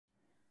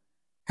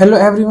Hello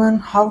everyone,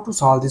 how to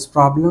solve this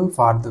problem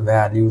for the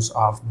values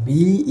of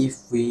b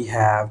if we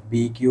have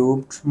b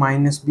cubed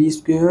minus b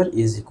square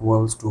is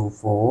equals to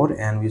 4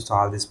 and we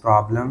solve this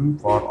problem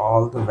for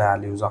all the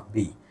values of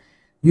b.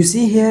 You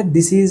see here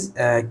this is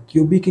a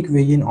cubic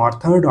equation or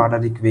third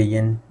order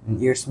equation.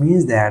 It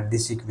means that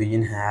this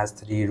equation has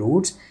 3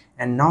 roots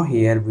and now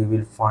here we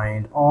will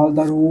find all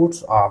the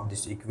roots of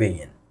this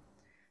equation.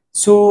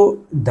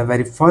 So the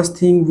very first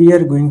thing we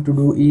are going to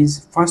do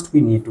is first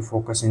we need to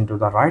focus into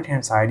the right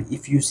hand side.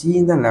 If you see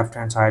in the left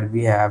hand side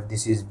we have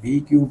this is b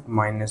cubed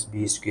minus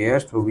b square,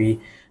 so we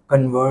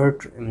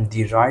convert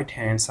the right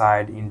hand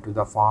side into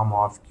the form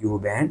of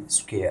cube and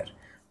square.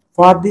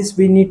 For this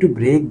we need to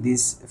break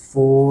this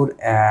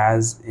 4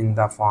 as in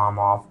the form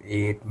of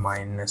 8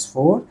 minus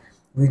 4.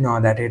 We know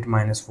that 8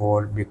 minus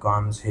 4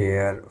 becomes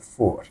here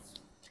 4.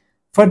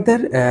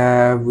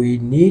 Further, we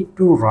need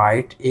to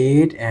write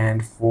 8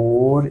 and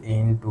 4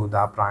 into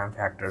the prime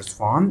factors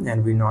form,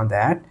 and we know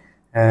that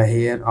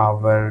here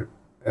our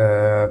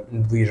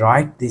we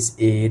write this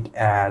 8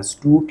 as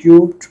 2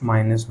 cubed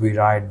minus we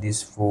write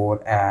this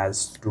 4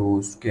 as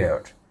 2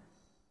 squared.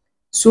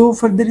 So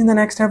further in the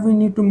next step we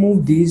need to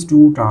move these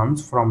two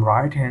terms from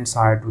right hand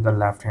side to the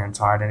left hand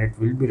side, and it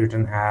will be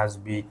written as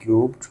b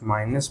cubed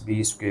minus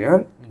b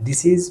square.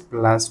 This is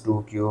plus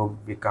 2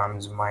 cubed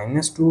becomes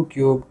minus 2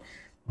 cubed.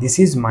 This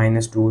is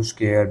minus 2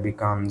 square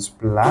becomes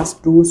plus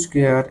 2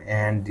 square,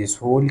 and this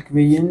whole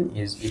equation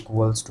is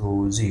equals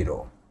to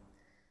 0.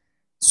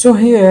 So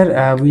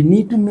here we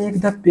need to make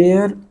the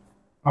pair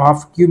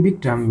of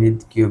cubic term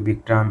with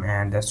cubic term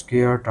and the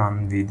square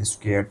term with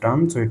square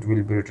term. So it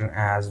will be written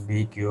as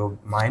b cubed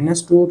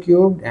minus 2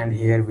 cubed, and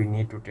here we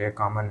need to take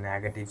common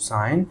negative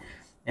sign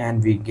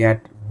and we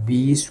get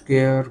b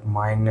square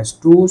minus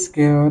 2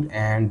 square,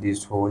 and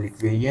this whole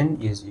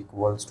equation is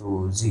equals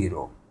to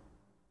 0.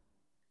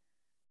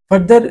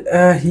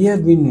 Further, here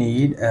we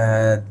need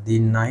the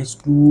nice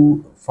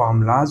two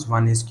formulas.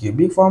 One is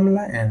cubic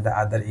formula and the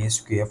other is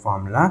square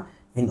formula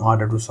in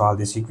order to solve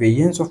this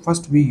equation. So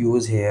first we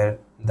use here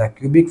the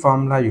cubic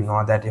formula. You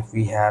know that if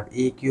we have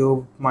a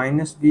cubed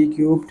minus b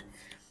cubed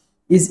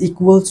is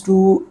equals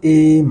to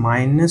a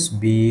minus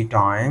b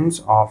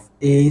times of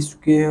a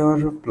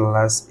square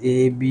plus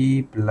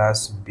ab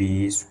plus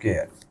b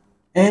square.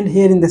 And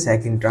here in the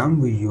second term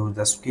we use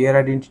the square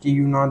identity.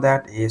 You know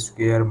that a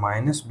square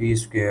minus b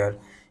square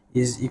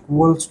is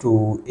equals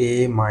to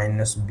a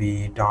minus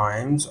b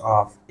times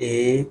of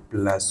a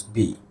plus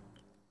b.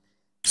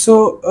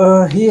 So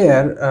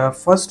here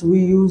first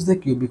we use the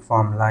cubic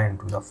formula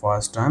into the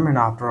first term, and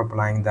after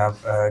applying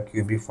the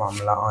cubic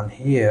formula on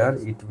here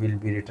it will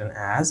be written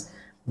as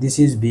this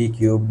is b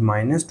cubed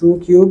minus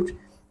 2 cubed.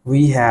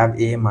 We have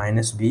a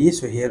minus b,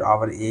 so here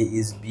our a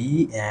is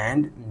b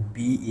and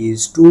b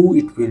is 2.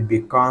 It will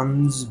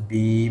becomes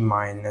b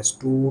minus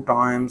 2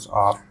 times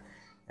of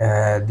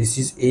this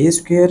is a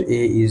square,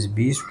 a is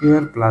b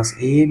square plus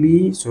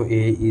ab, so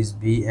a is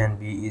b and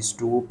b is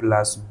 2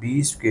 plus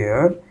b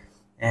square,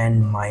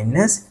 and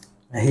minus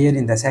here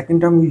in the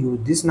second term we use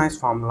this nice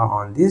formula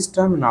on this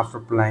term, and after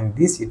applying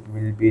this it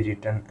will be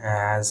written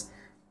as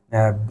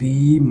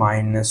b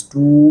minus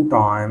 2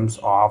 times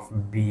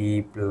of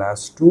b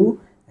plus 2,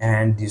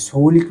 and this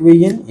whole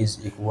equation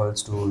is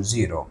equals to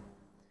 0.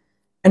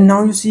 And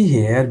now you see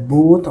here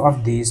both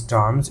of these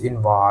terms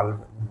involve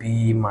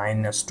b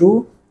minus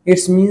 2.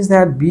 It means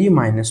that b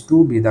minus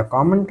 2 be the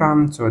common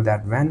term, so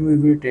that when we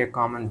will take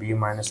common b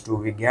minus 2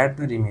 we get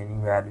the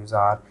remaining values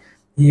are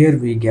here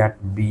we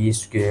get b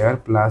square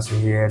plus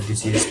here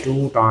this is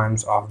 2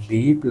 times of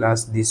b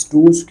plus this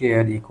 2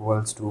 square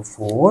equals to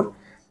 4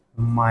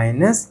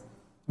 minus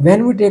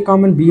when we take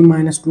common b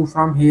minus 2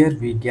 from here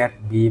we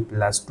get b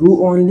plus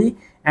 2 only,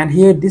 and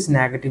here this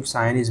negative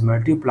sign is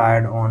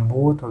multiplied on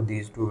both of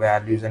these two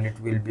values and it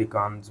will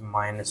becomes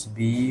minus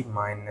b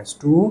minus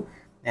 2,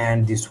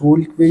 and this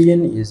whole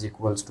equation is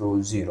equals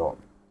to 0.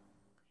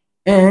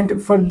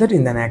 And further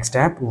in the next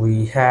step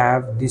we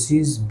have this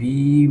is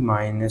b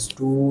minus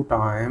 2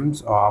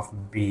 times of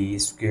b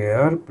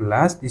square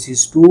plus this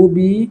is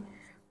 2b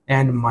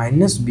and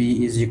minus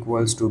b is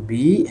equals to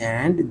b,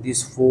 and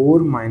this 4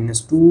 minus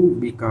 2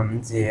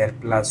 becomes here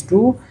plus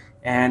 2,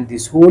 and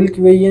this whole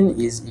equation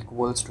is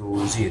equals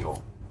to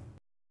 0.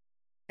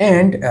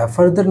 And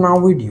further now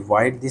we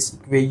divide this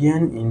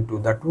equation into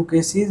the two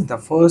cases. The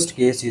first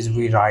case is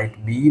we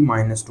write b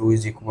minus 2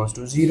 is equals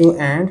to 0,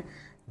 and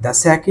the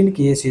second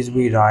case is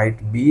we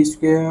write b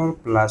square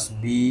plus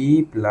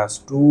b plus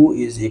 2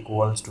 is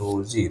equals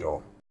to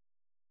 0.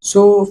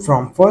 So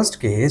from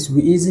first case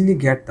we easily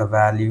get the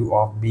value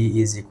of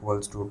b is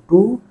equals to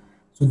 2.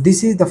 So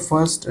this is the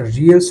first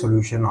real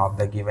solution of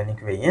the given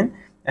equation.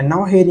 And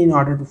now here in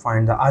order to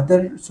find the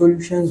other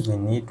solutions we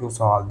need to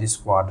solve this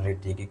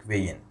quadratic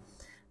equation.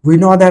 We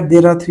know that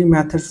there are three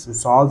methods to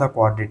solve the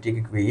quadratic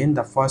equation.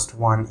 The first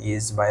one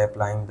is by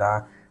applying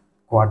the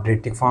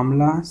quadratic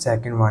formula,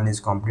 second one is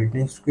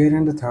completing square,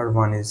 and the third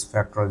one is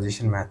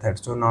factorization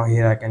method. So now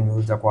here I can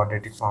use the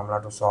quadratic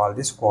formula to solve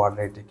this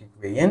quadratic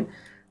equation.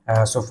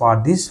 So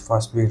for this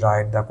first we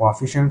write the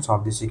coefficients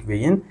of this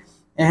equation.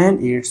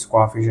 and its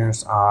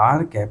coefficients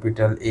are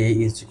capital A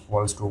is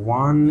equals to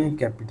 1,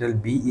 capital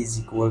B is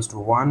equals to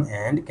 1,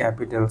 and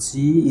capital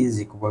C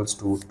is equals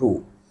to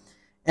 2.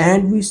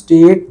 And we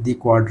state the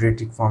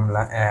quadratic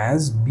formula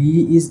as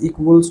B is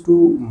equals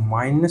to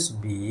minus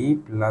B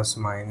plus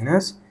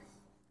minus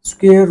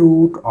square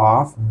root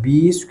of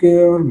B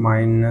square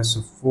minus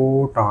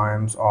 4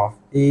 times of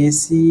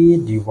AC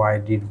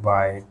divided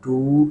by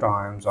 2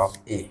 times of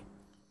A.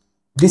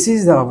 This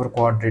is our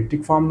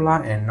quadratic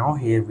formula, and now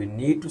here we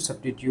need to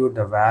substitute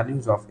the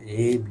values of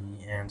A, B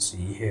and C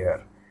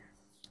here.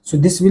 So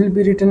this will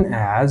be written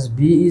as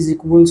B is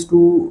equals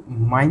to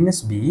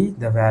minus B,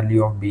 the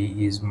value of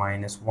B is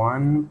minus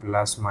 1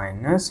 plus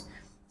minus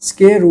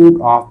square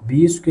root of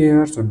B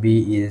square, so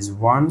B is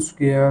 1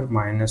 square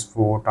minus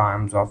 4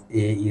 times of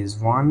A is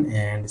 1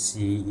 and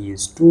C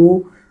is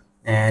 2,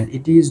 and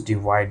it is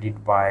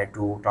divided by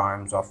 2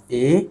 times of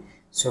A.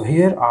 So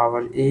here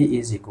our A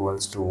is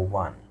equals to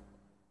 1.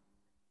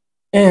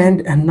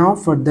 And now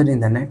further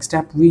in the next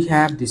step we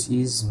have this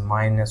is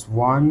minus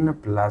 1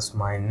 plus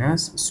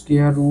minus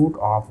square root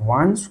of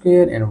 1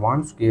 square, and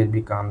 1 square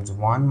becomes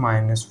 1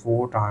 minus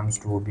 4 times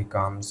 2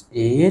 becomes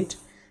 8,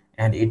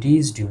 and it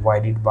is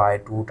divided by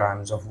 2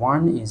 times of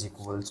 1 is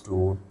equals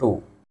to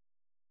 2.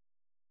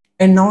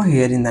 And now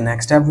here in the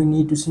next step we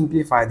need to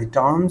simplify the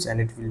terms, and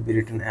it will be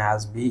written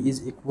as B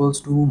is equals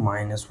to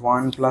minus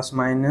 1 plus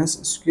minus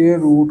square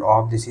root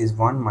of this is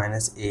 1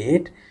 minus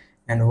 8,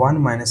 and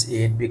 1 minus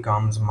 8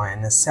 becomes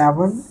minus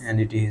 7, and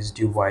it is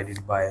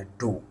divided by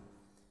 2.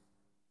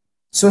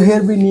 So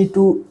here we need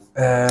to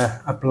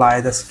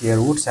apply the square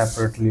root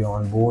separately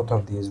on both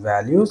of these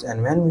values,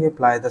 and when we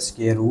apply the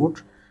square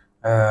root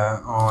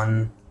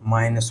on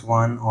minus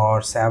 1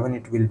 or 7,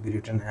 it will be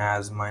written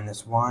as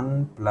minus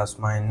 1 plus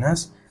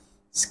minus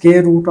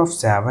square root of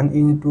 7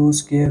 into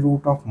square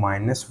root of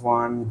minus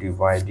 1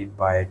 divided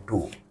by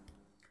 2.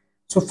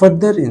 So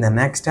further in the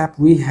next step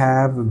we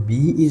have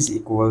B is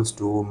equals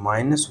to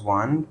minus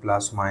 1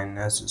 plus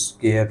minus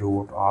square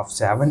root of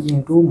 7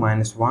 into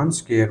minus 1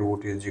 square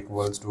root is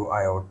equals to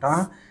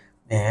iota,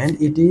 and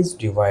it is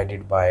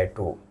divided by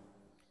 2.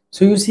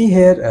 So you see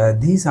here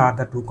these are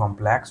the two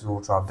complex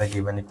roots of the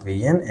given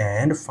equation,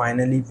 and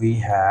finally we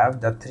have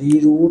the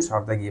three roots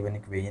of the given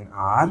equation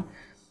are: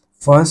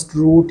 first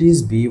root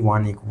is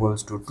b1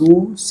 equals to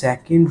 2,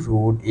 second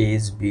root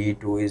is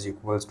b2 is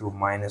equals to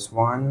minus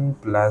 1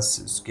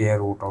 plus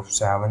square root of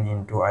 7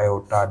 into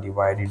iota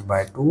divided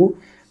by 2.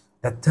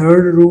 The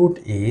third root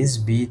is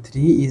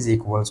b3 is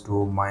equals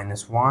to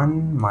minus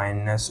 1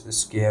 minus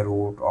square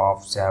root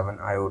of 7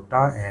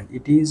 iota, and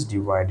it is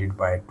divided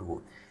by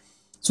 2.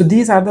 So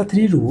these are the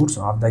three roots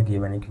of the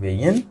given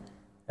equation,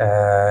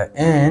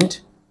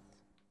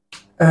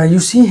 you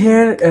see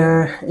here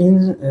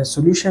in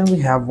solution we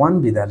have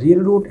one be the real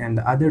root and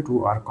the other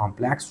two are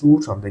complex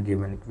roots of the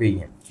given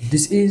equation.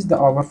 This is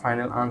our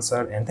final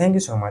answer, and thank you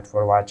so much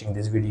for watching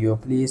this video.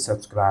 Please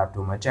subscribe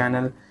to my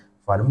channel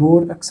for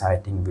more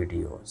exciting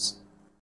videos.